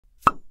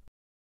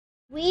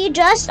We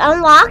just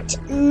unlocked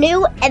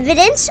new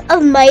evidence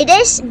of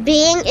Midas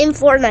being in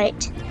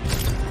Fortnite.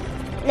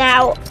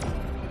 Now,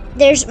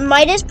 there's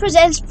Midas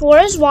presents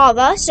Flora's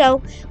Lava,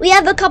 so we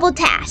have a couple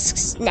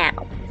tasks now.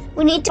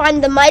 We need to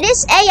find the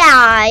Midas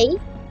AI,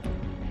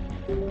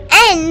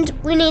 and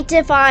we need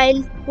to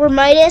find where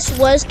Midas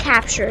was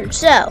captured.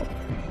 So,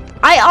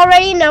 I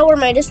already know where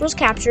Midas was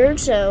captured,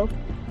 so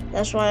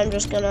that's why I'm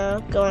just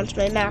gonna go onto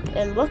my map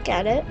and look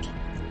at it.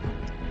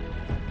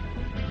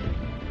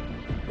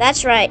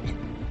 That's right.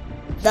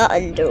 The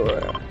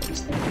underworld.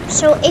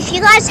 So if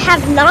you guys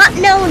have not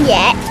known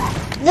yet,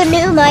 the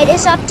new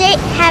Midas update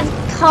have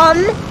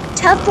come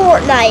to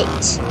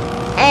Fortnite.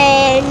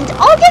 And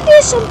I'll give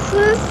you some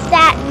proof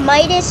that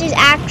Midas is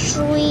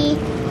actually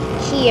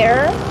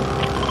here.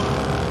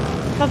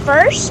 But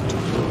first,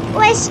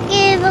 let's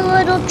give a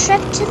little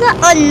trip to the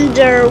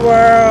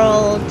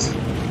underworld.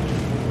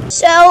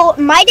 So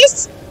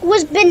Midas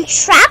was been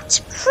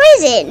trapped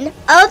prison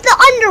of the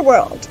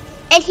underworld.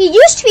 And he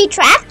used to be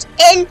trapped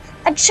in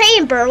a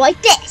chamber like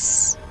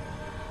this.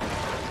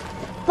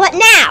 But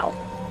now,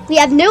 we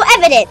have new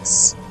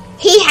evidence.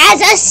 He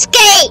has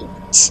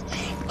escaped.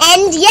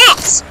 And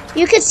yes,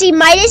 you can see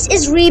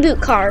Midas'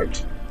 reboot card.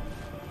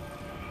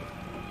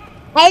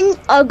 And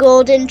a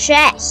golden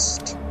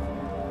chest.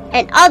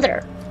 And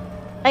other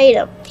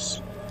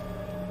items.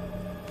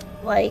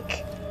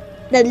 Like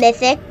the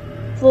mythic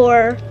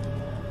for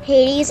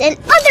Hades and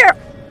other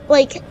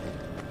like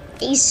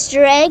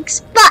Easter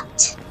eggs.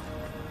 But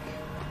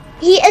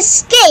he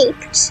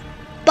escaped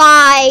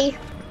by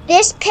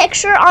this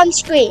picture on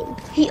screen.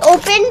 He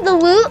opened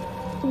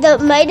the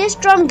Midas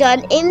drum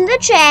gun in the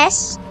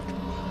chest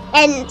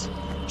and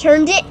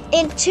turned it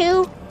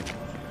into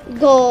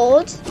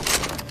gold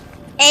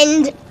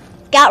and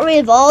got rid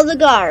of all the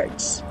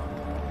guards.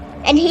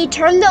 And he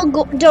turned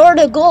the door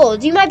to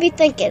gold. You might be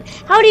thinking,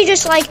 how do you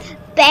just like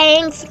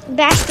bash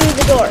through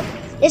the door?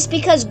 It's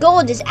because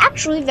gold is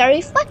actually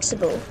very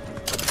flexible.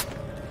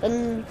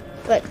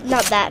 But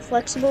not that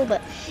flexible,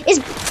 but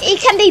it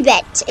can be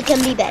bent. It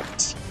can be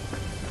bent.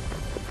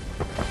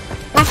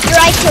 After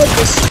I killed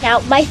this,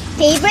 now my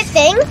favorite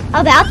thing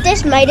about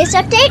this Midas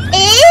update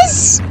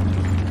is,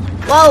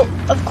 well,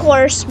 of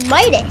course,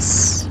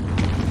 Midas.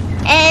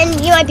 And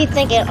you might be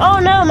thinking, oh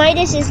no,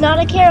 Midas is not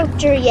a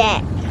character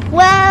yet.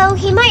 Well,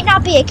 he might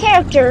not be a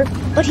character,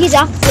 but he's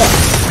a flip.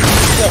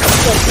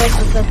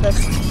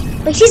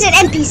 But he's an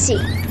NPC.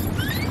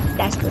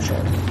 That's for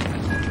sure.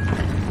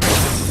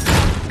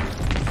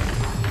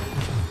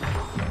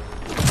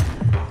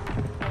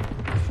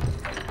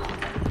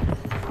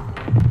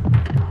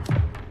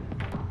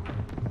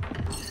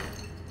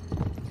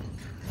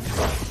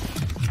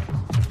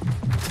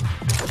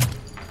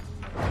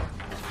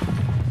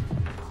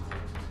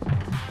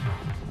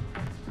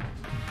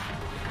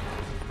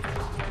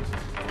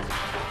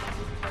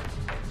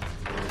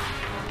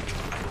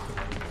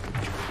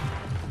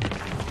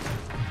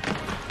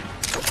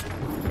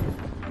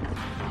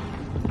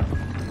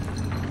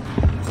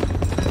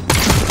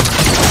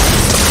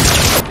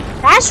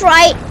 That's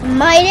right,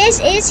 Midas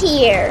is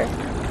here.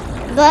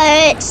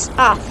 But,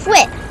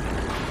 flip.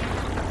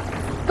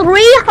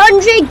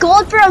 300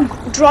 gold for a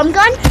drum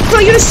gun? Bro,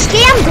 you're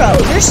scam, bro.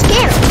 You're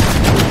scam.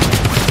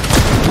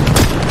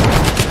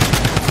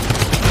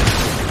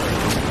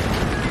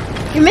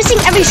 You're missing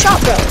every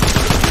shot, bro.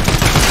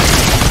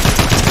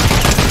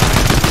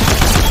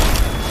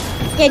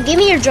 Yeah, give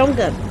me your drum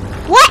gun.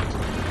 What?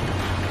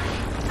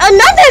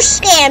 Another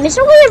scam. It's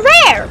only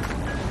rare.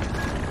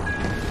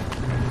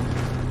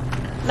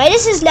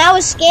 Midas is now a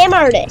scam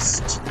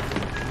artist.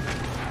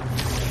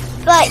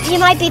 But you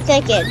might be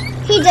thinking,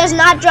 he does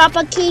not drop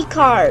a key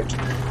card.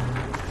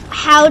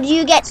 How do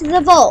you get to the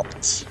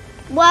vault?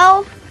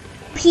 Well,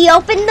 he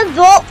opened the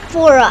vault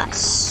for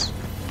us.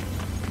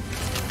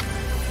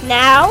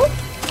 Now,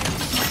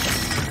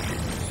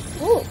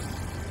 ooh,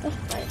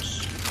 that's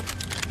nice.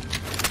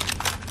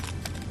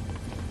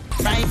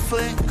 Right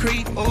foot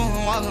creep,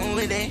 walking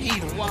with that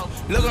heat.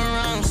 Look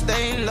around,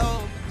 stay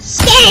low.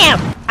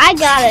 Scam! I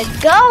gotta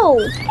go.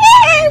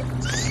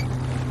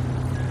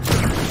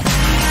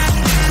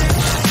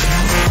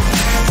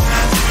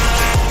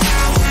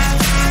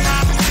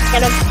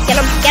 Get him, get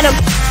him, get him.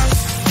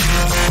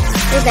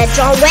 Is that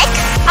John Wick?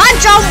 I'm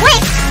John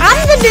Wick.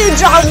 I'm the new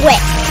John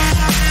Wick.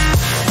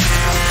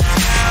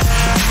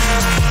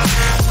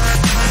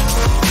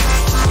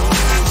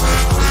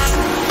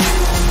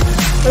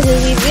 Okay,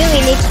 we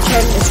really need to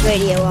turn this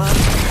radio on.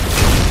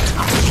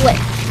 Flip.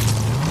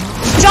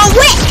 John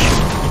Wick!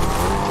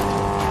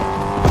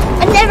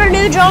 I never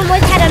knew John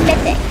Wick had a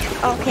mythic.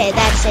 Okay,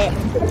 that's it.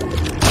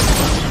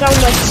 John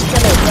Wick's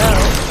gonna go.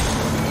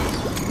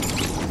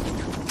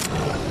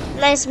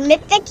 Nice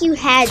mythic you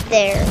had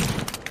there.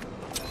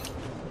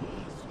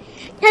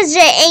 Cause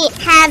you ain't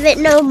have it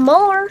no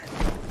more.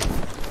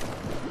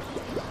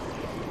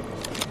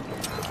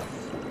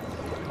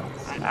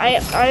 I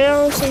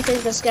honestly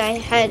think this guy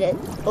had an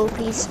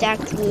OP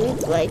stacked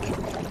loot. Like,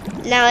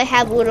 now I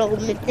have little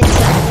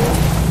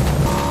mythics.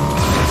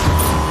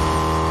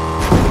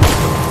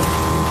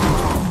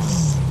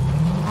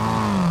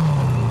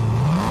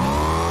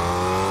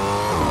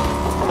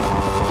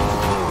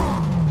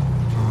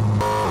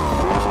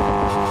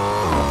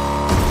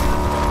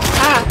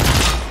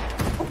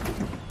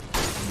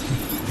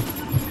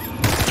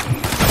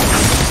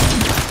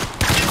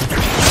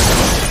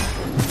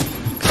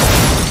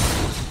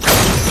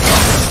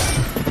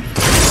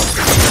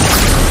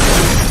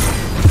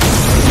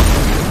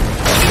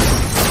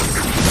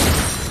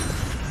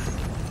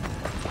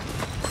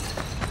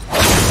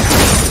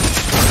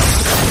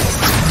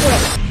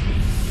 it.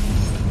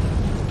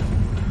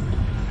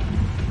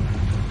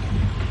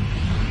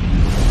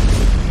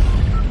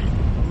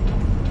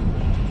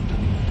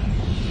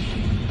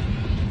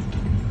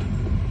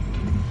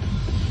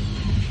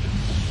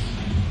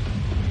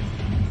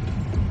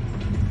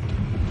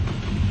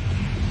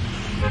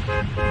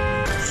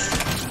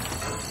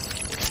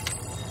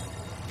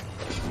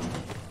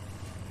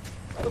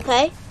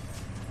 Okay.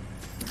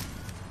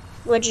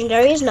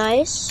 Legendary is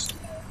nice.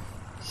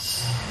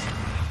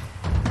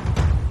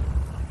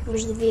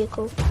 Where's the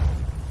vehicle?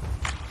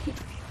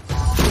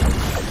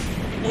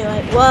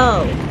 Anyway,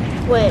 whoa.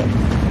 Wait.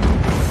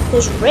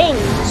 There's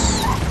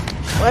rings.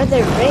 Why are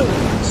there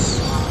rings?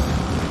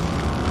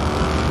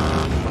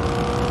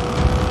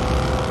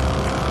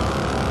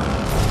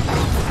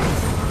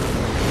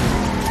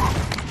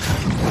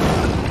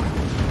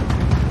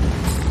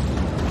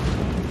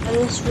 And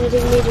this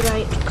leading me to the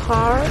right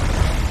car.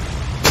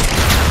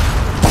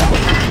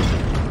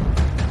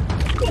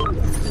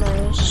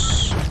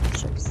 Nice.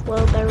 Some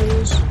flow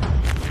berries.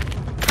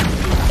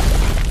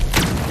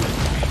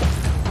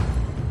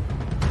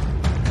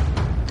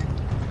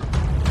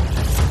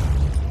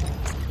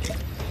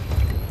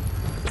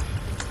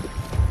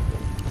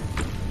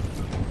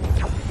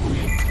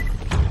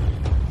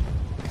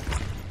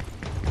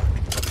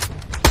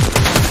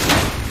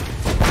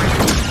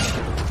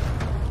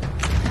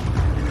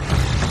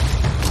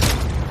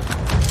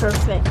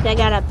 Perfect. I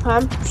got a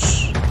pump.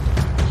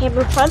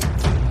 Hammer pump.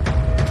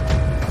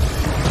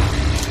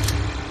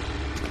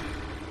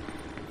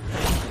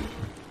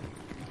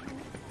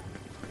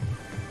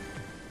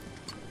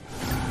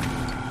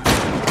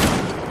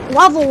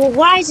 Lava will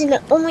rise in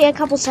only a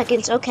couple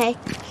seconds. Okay.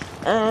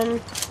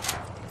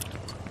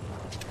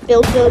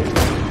 Build.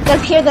 Get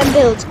up here, then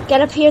build.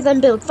 Get up here, then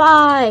build.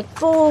 5,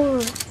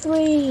 4,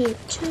 3,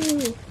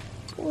 2,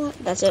 1.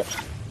 That's it.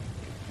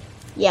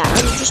 Yeah,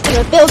 I'm just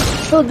gonna build.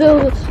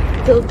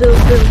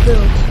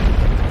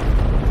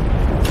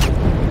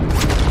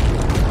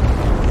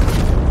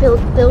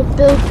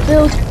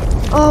 Build.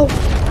 Oh,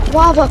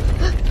 lava.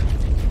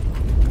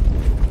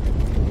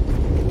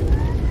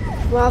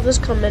 Lava's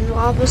coming.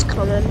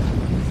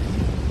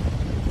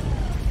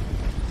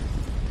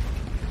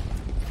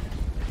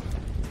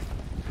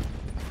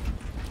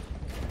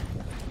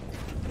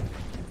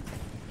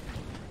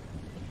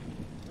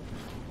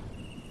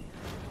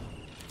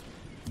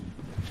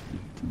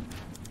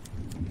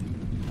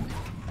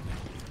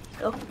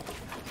 Go.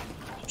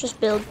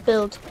 Just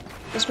build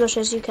as much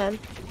as you can.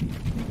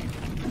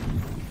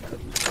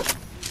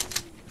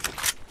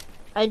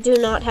 I do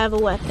not have a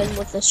weapon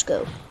with the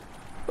scope.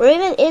 Where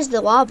even is the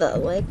lava?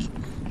 Like,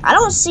 I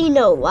don't see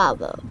no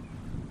lava.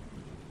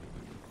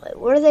 Like,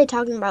 what are they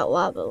talking about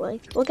lava?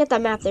 Like, look at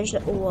that map. There's no,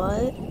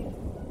 what?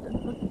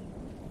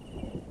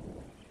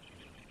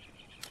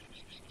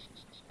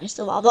 There's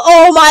the lava.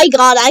 Oh my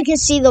god, I can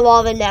see the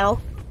lava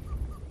now.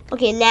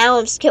 Okay, now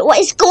I'm scared. What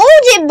is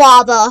golden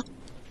lava?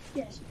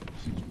 Yes.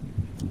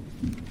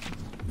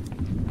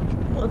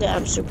 Okay,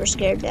 I'm super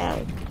scared now.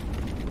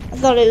 I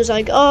thought it was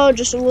like, oh,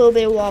 just a little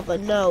bit of lava.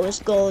 No, it's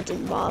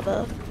golden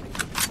lava.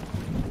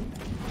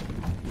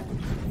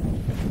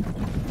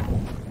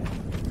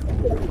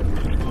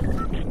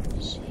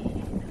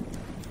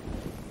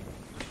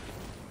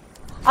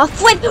 I'll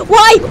quit.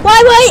 Why?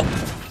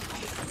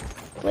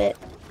 Quit.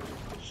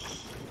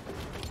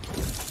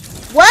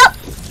 Well,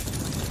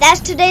 that's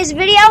today's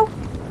video.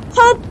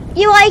 Hope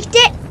you liked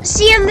it.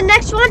 See you in the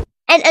next one.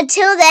 And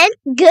until then,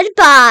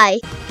 goodbye.